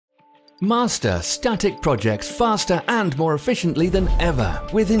Master static projects faster and more efficiently than ever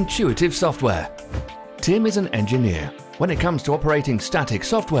with intuitive software. Tim is an engineer. When it comes to operating static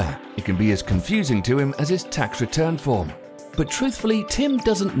software, it can be as confusing to him as his tax return form. But truthfully, Tim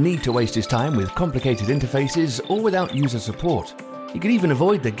doesn't need to waste his time with complicated interfaces or without user support. He can even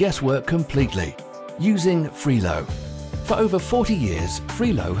avoid the guesswork completely, using FRILO. For over 40 years,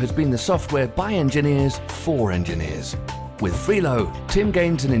 FRILO has been the software by engineers for engineers. With FRILO, Tim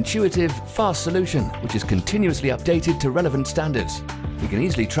gains an intuitive, fast solution which is continuously updated to relevant standards. He can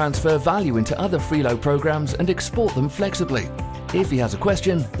easily transfer value into other FRILO programs and export them flexibly. If he has a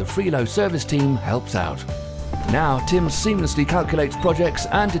question, the FRILO service team helps out. Now, Tim seamlessly calculates projects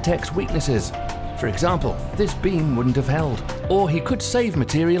and detects weaknesses. For example, this beam wouldn't have held, or he could save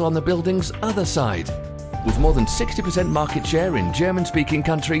material on the building's other side. With more than 60% market share in German-speaking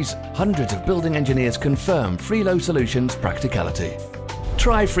countries, hundreds of building engineers confirm FRILO Solutions' practicality.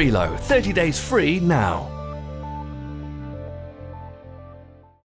 Try FRILO 30 days free now.